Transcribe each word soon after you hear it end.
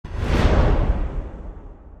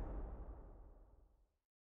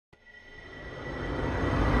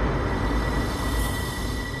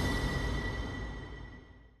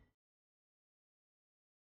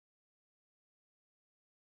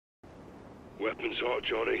Weapons hot,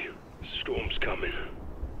 Johnny. Storm's coming.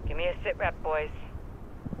 Give me a sit rep, boys.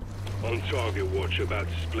 On target watch, about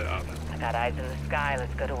to split up. I got eyes in the sky.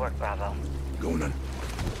 Let's go to work, Bravo. Going in.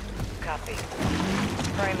 Copy.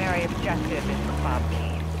 Primary objective is for Bob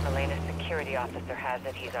Keys. Elena's security officer has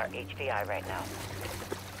it. He's our HVI right now.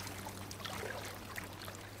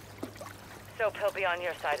 So he'll be on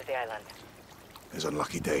your side of the island. His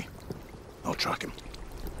unlucky day. I'll track him.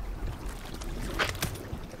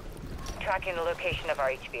 Tracking the location of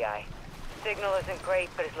our HVI. Signal isn't great,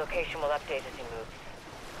 but his location will update as he moves.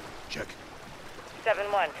 Check.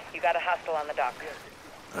 7-1, you got a hostile on the dock.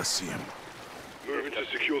 I see him. Moving to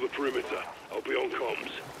secure the perimeter. I'll be on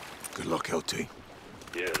comms. Good luck, LT.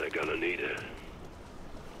 Yeah, they're gonna need it.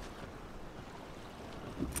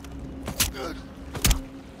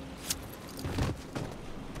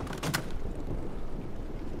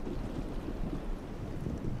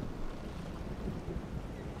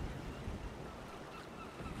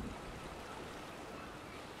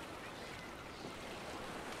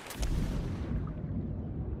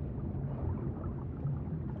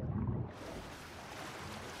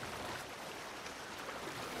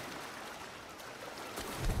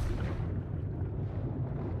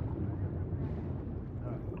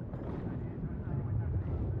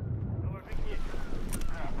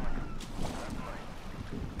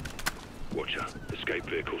 Watcher, escape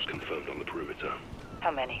vehicles confirmed on the perimeter.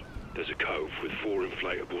 How many? There's a cove with 4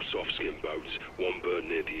 inflatable soft-skin boats, 1 bird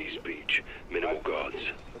near the east beach. Minimal guards.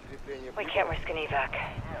 We can't risk an evac.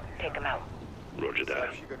 Take him out. Roger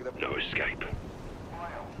that. No escape.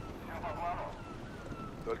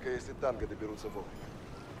 Только если танго доберутся вовремя.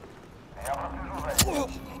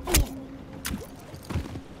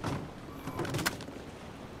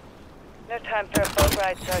 No time for a boat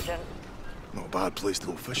ride, Sergeant. Not a bad place to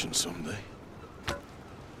go fishing someday.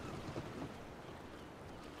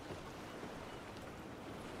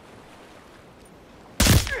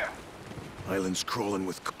 Island's crawling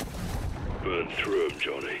with... Burn through 'em,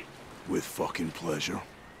 Johnny. with fucking pleasure.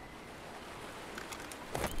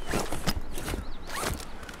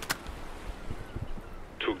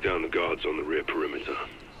 Took down the guards on the rear perimeter.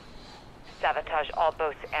 Sabotage all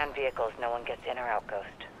boats and vehicles. No one gets in or out, Ghost.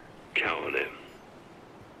 Count on him.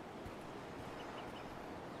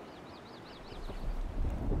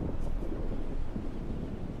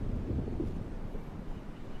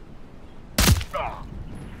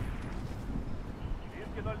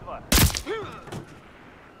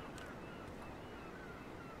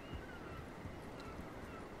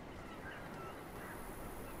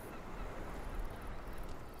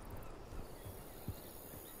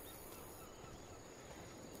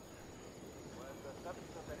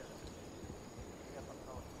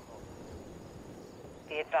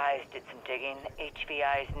 Be advised, did some digging.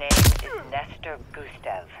 HVI's name is Nestor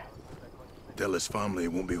Gustev. Tell his family he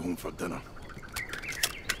won't be home for dinner.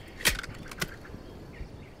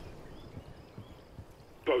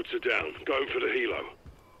 Boats are down. Going for the helo.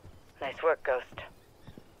 Nice work, Ghost.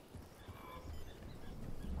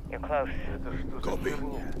 You're close. Copy.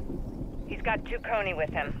 He's got 2 Coney with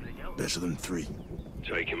him. Better than 3.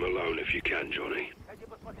 Take him alone if you can, Johnny.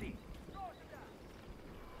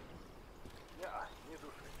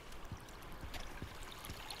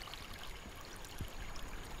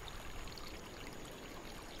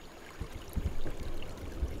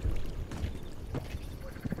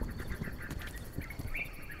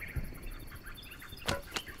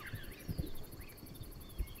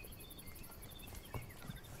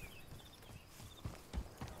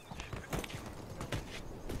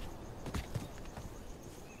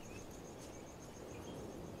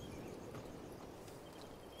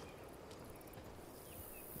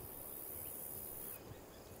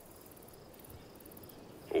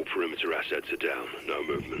 All perimeter assets are down. No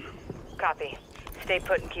movement. Copy. Stay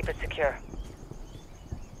put and keep it secure.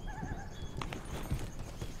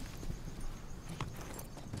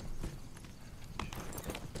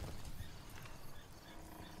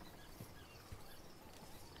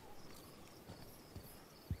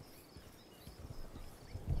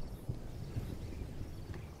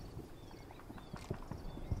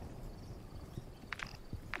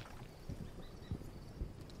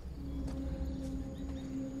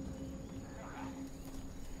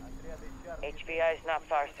 HVI's not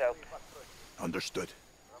far, Soap. Understood.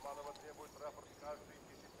 Романова требует рапорт каждые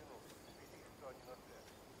 10 минут. Убедись, что они на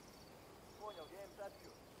связи. Понял, я им сообщу.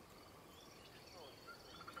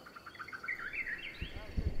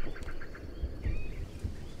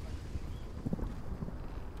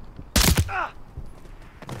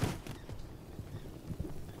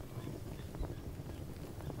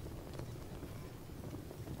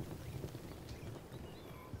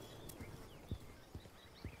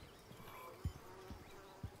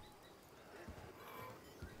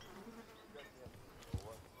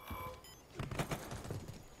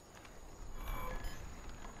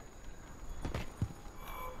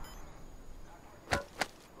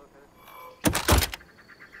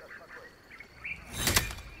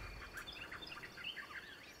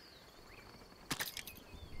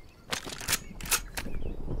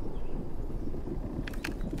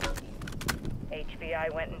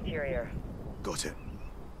 HVI went interior. Got it.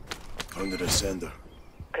 Found the descender.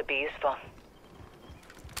 Could be useful.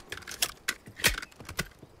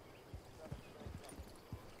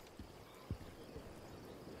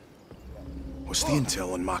 What's the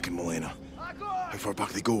intel on Mac and Milena? How far back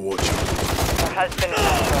they go, Watcher? Her husband is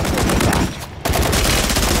also back.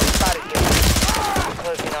 Spotted you. We're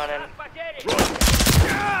closing on him. Right.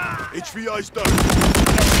 HVI's down.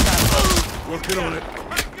 Working on it.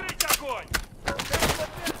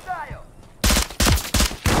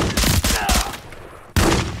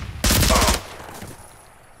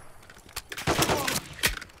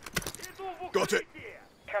 Got it.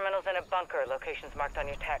 Terminal's in a bunker. Locations marked on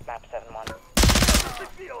your TAC map, 7-1.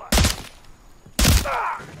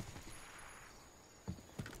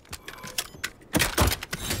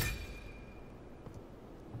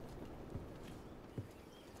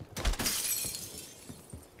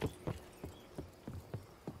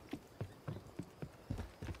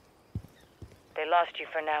 They lost you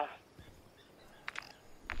for now.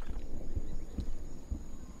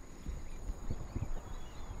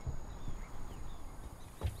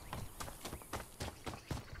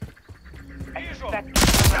 Expect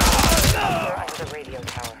under the radio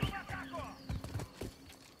tower.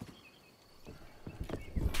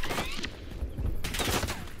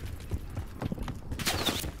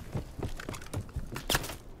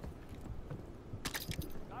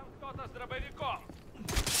 Там кто-то с дробовиком.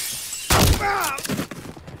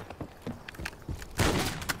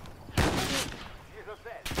 Вижу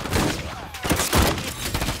цель.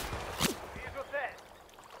 Вижу цель.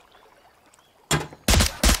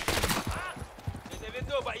 Не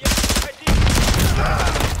доведу, боец, уходи!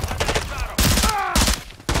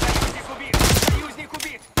 Союзник убит! Союзник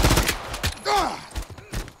убит!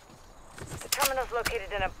 The terminal's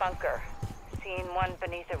located in a bunker. Seen one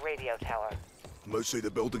beneath a radio tower. I'm outside the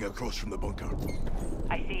building across from the bunker.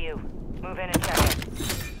 I see you. Move in and check it.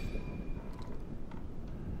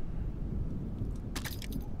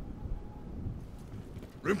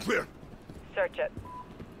 Room clear. Search it.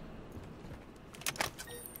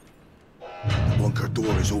 The bunker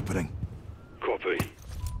door is opening. Copy.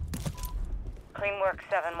 Clean work,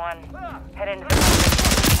 7-1. Head into the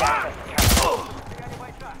bunker. Access the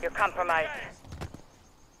terminal. You're compromised.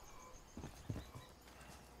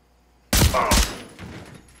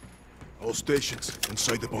 All stations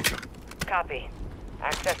inside the bunker. Copy.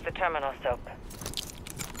 Access the terminal, Soap.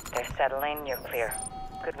 They're settling, you're clear.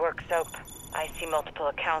 Good work, Soap. I see multiple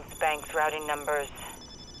accounts, banks, routing numbers.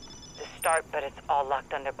 The start, but it's all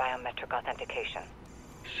locked under biometric authentication.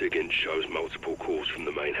 SIGINT shows multiple calls from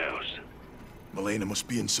the main house. Milena must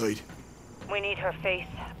be inside. We need her face,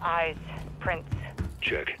 eyes, prints.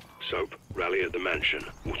 Check. Soap, rally at the mansion.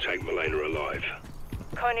 We'll take Milena alive.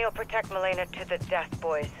 Coney will protect Milena to the death,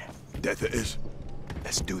 boys. Death it is.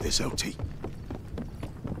 Let's do this, LT.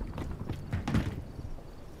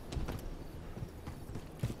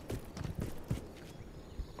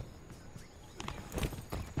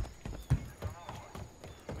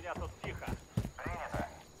 У меня тут тихо.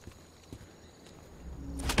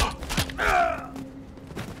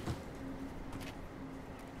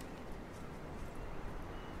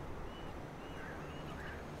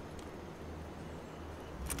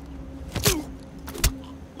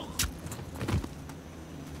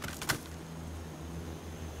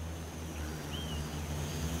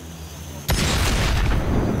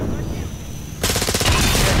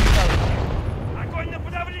 Огонь на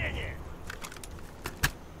подавление!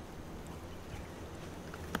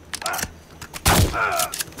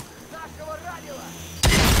 Нашего ранило!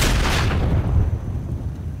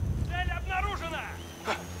 Цель обнаружена!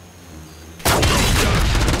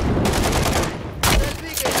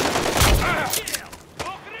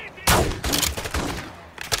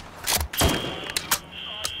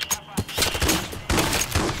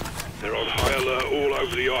 They're on high alert all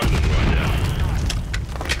over the island right now.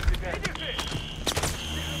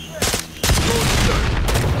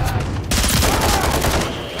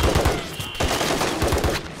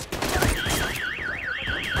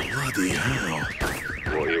 Bloody hell.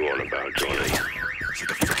 What are you on about, Johnny? It's like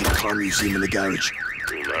a fucking car museum in the garage.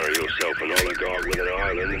 You marry yourself an oligarch with an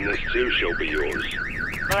island and this too shall be yours.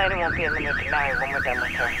 Milena won't be in the mood to marry when we're done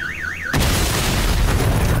with her.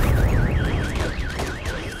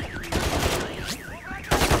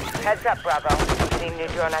 Heads up, Bravo. Seeing new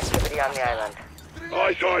drone activity on the island.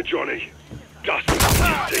 Aye, aye, Johnny. Dustin,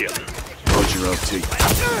 see him. Roger, LT.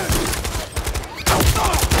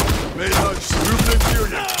 Main house, moving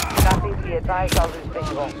interior. Copy, be advised I'll lose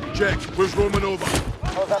visual. Check, where's Romanova?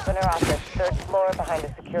 Hold up in her office. Third floor behind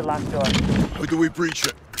a secure locked door. How do we breach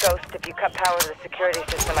it? Ghost, if you cut power to the security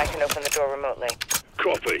system, I can open the door remotely.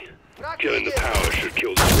 Copy. Killing the power should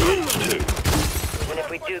kill the drones too. Even if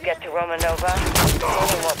we do get to Romanova,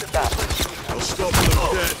 we won't stop. I'll stop them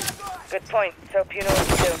dead. Good point. Soap, you know what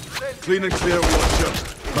to do. Clean and clear, watcher.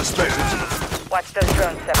 My specters. Watch those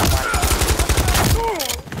drones, 7-1.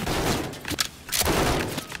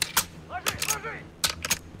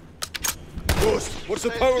 Ghost, what's the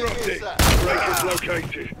power update? Breaker's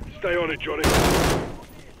located. Stay on it, Johnny.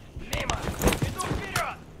 Мимо! Иду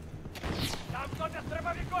вперед! Там кто-то с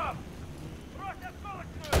дробовиком! Брось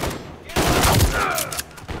осколочную!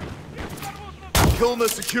 Killing the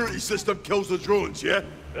security system kills the drones, yeah?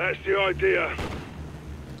 That's the idea.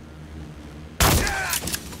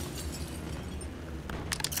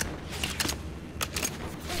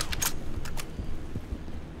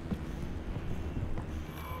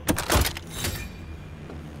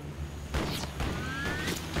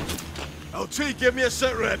 LT, give me a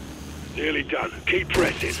sit rep. Nearly done. Keep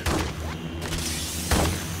pressing.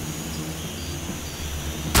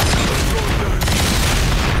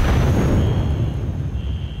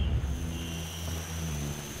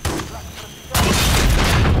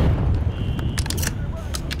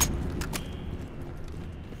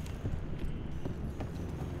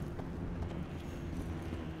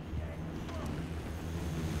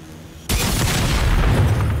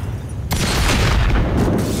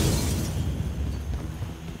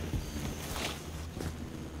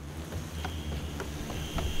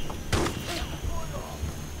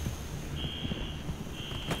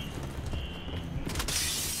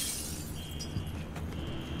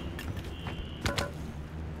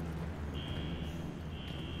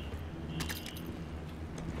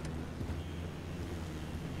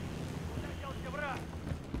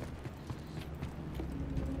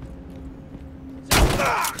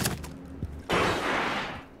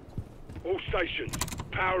 All stations,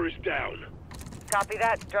 power is down. Copy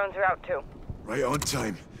that. Drones are out too. Right on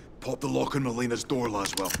time. Pop the lock on Melina's door,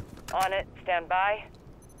 Laswell. On it. Stand by.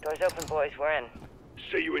 Doors open, boys. We're in.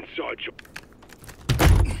 See you inside,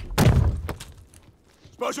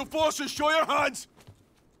 Special Forces, show your hands!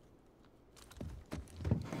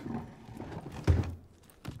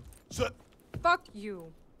 Sit. Fuck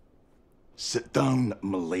you. Sit down,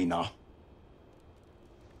 Melina.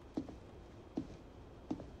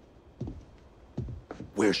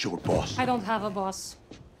 Where's your boss? I don't have a boss.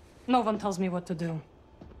 No one tells me what to do.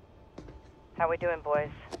 How we doing,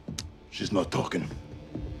 boys? She's not talking.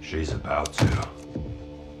 She's about to.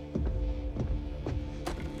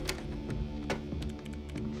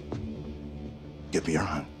 Give me your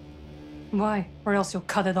hand. Why? Or else you'll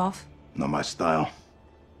cut it off? Not my style.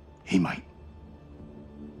 He might.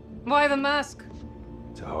 Why the mask?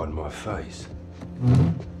 To hide my face.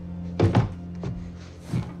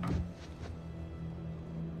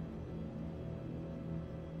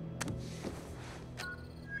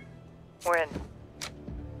 We're in.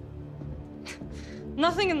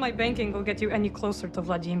 Nothing in my banking will get you any closer to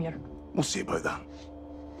Vladimir. We'll see about that.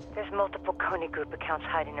 There's multiple Coney Group accounts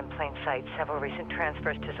hiding in plain sight. Several recent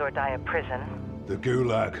transfers to Zordaya prison. The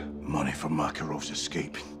Gulag. Money for Makarov's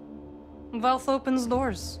escape. Wealth opens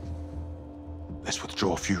doors. Let's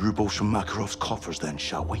withdraw a few rubles from Makarov's coffers then,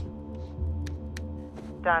 shall we?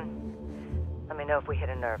 Done. Let me know if we hit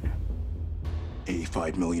a nerve.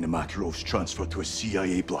 85 million of Makarov's transferred to a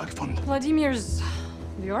CIA black fund. Vladimir's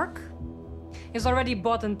York is already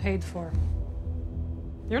bought and paid for.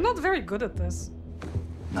 You're not very good at this.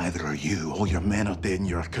 Neither are you. All your men are dead and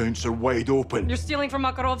your accounts are wide open. You're stealing from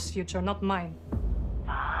Makarov's future, not mine.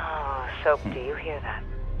 Oh, Soap, do you hear that?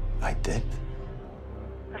 I did.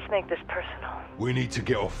 Let's make this personal. We need to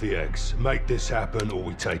get off the eggs. Make this happen or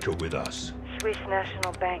we take her with us. Swiss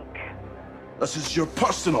National Bank. This is your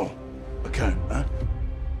personal account, huh?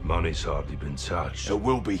 Money's hardly been touched. It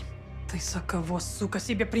will be. Ты за кого, сука,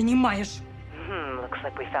 себе принимаешь? Looks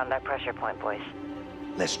like we found that pressure point, boys.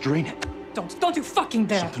 Let's drain it. Don't you fucking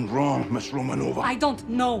dare! Something wrong, Miss Romanova. I don't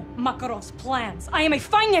know Makarov's plans. I am a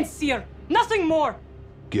financier, nothing more!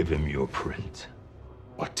 Give him your print.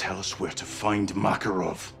 Or tell us where to find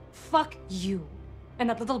Makarov. Fuck you. And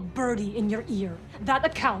that little birdie in your ear. That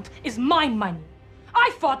account is my money.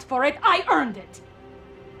 I fought for it, I earned it!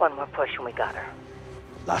 One more push and we got her.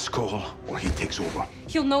 Last call, or he takes over.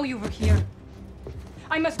 He'll know you were here.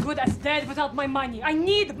 I'm as good as dead without my money. I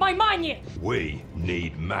need my money! We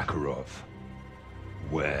need Makarov.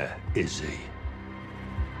 Where is he?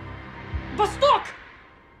 Vostok!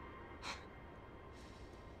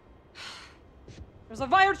 There's a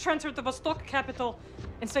wire transfer to Vostok capital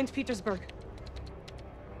in St. Petersburg.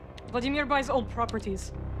 Vladimir buys old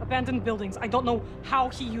properties, abandoned buildings. I don't know how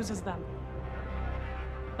he uses them.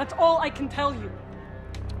 That's all I can tell you.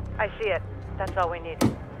 I see it. That's all we need.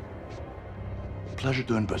 Pleasure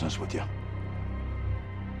doing business with you.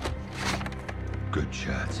 Good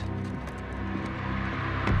chat.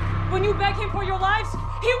 When you beg him for your lives,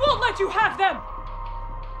 he won't let you have them!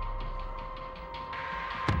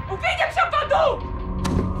 Увидимся в аду!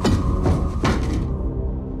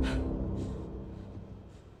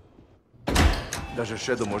 Даже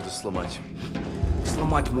Шеду можно сломать.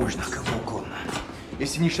 Сломать можно кого угодно.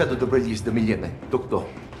 Если не Шеду добрались до Милены, то кто?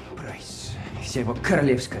 Прайс. Вся его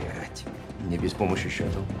королевская рать. Не без помощи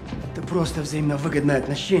Шеду. Это просто взаимно выгодное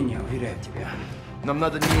отношение, уверяю тебя. Нам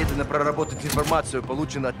надо немедленно проработать информацию,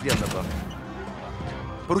 полученную от пленного.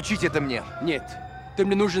 Поручите это мне. Нет, ты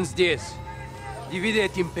мне нужен здесь. Дивиде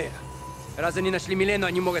et Impera. Раз они нашли Милену,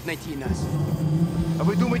 они могут найти и нас. А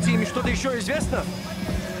вы думаете, им что-то еще известно?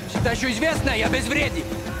 Что еще известно, я безвреден.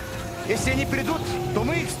 Если они придут, то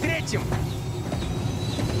мы их встретим.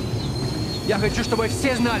 Я хочу, чтобы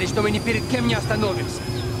все знали, что мы ни перед кем не остановимся.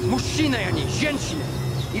 Мужчины они, женщины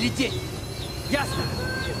или дети. Ясно?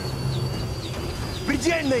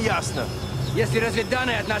 Предельно ясно. Если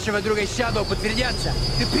разведданные от нашего друга Shadow подтвердятся,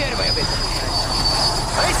 ты первый об этом узнаешь.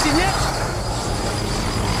 А если нет?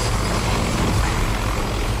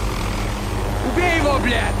 Убей его,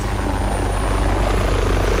 блядь!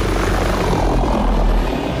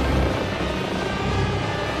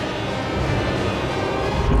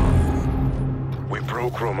 We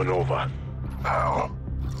broke Romanova. How?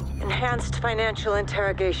 Enhanced financial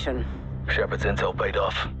interrogation. Shepard's intel paid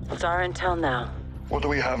off. What's our intel now? What do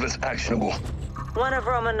we have that's actionable? One of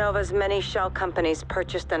Romanova's many shell companies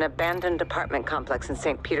purchased an abandoned apartment complex in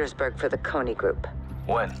St. Petersburg for the Coney Group.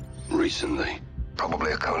 When? Recently.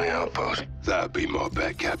 Probably a Coney outpost. That'd be my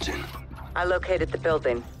bet, Captain. I located the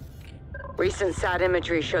building. Recent SAT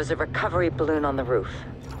imagery shows a recovery balloon on the roof.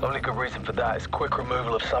 Only good reason for that is quick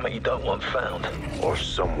removal of something you don't want found. Or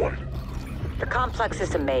someone. The complex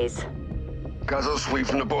is a maze. Guys will sweep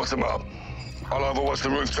from the bottom up. I'll overwatch the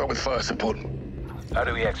rooftop with fire support. How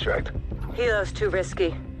do we extract? Helo's too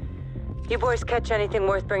risky. You boys catch anything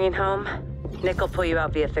worth bringing home? Nick will pull you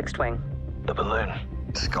out via fixed wing. The balloon.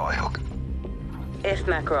 Skyhook. If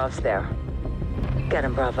Makarov's there. Get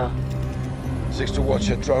him, Bravo. 6 to watch,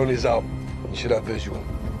 your drone is up. You should have visual.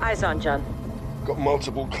 Eyes on, John. Got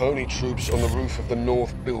multiple Coney troops on the roof of the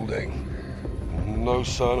north building. No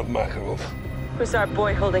sign of Makarov. Who's our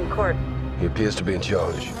boy holding court? He appears to be in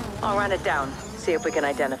charge. I'll run it down. See if we can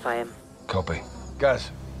identify him. Copy.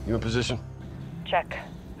 Gaz, you in position? Check.